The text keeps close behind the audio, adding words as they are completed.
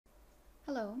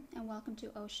Hello and welcome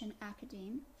to Ocean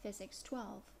Academe Physics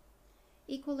 12.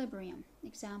 Equilibrium,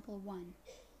 example 1.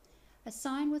 A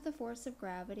sign with a force of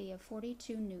gravity of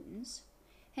 42 newtons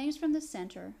hangs from the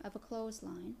center of a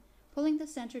clothesline, pulling the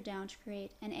center down to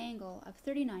create an angle of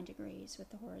 39 degrees with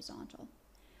the horizontal.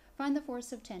 Find the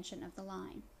force of tension of the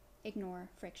line. Ignore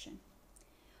friction.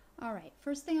 Alright,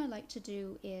 first thing I'd like to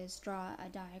do is draw a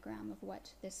diagram of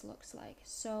what this looks like.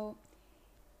 So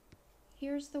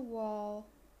here's the wall,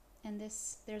 and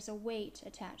there's a weight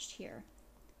attached here,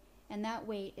 and that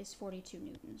weight is 42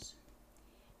 newtons.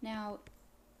 Now,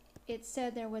 it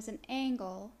said there was an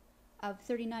angle of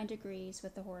 39 degrees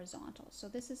with the horizontal. So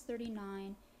this is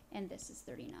 39 and this is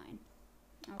 39.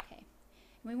 Okay,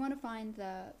 and we want to find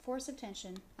the force of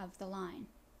tension of the line.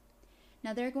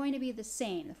 Now they're going to be the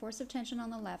same. The force of tension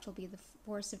on the left will be the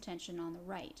force of tension on the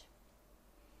right.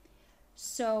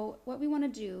 So what we want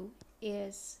to do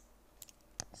is,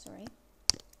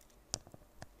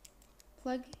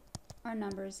 plug our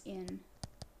numbers in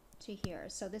to here.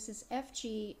 So this is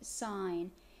FG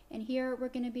sine, and here we're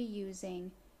going to be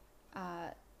using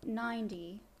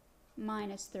 90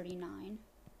 minus 39,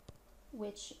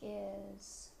 which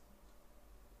is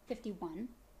 51.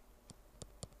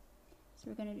 So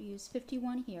we're going to use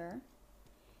 51 here,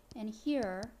 and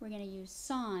here we're going to use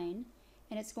sine,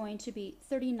 and it's going to be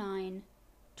 39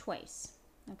 twice.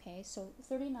 Okay, so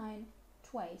 39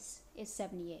 twice is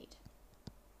 78.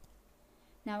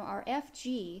 Now our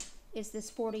FG is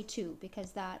this 42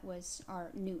 because that was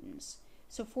our newtons.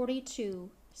 So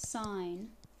 42 sine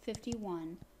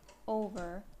 51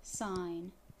 over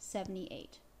sine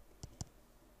 78.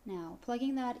 Now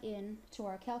plugging that in to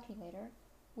our calculator,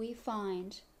 we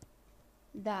find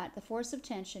that the force of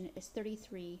tension is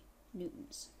 33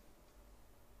 newtons.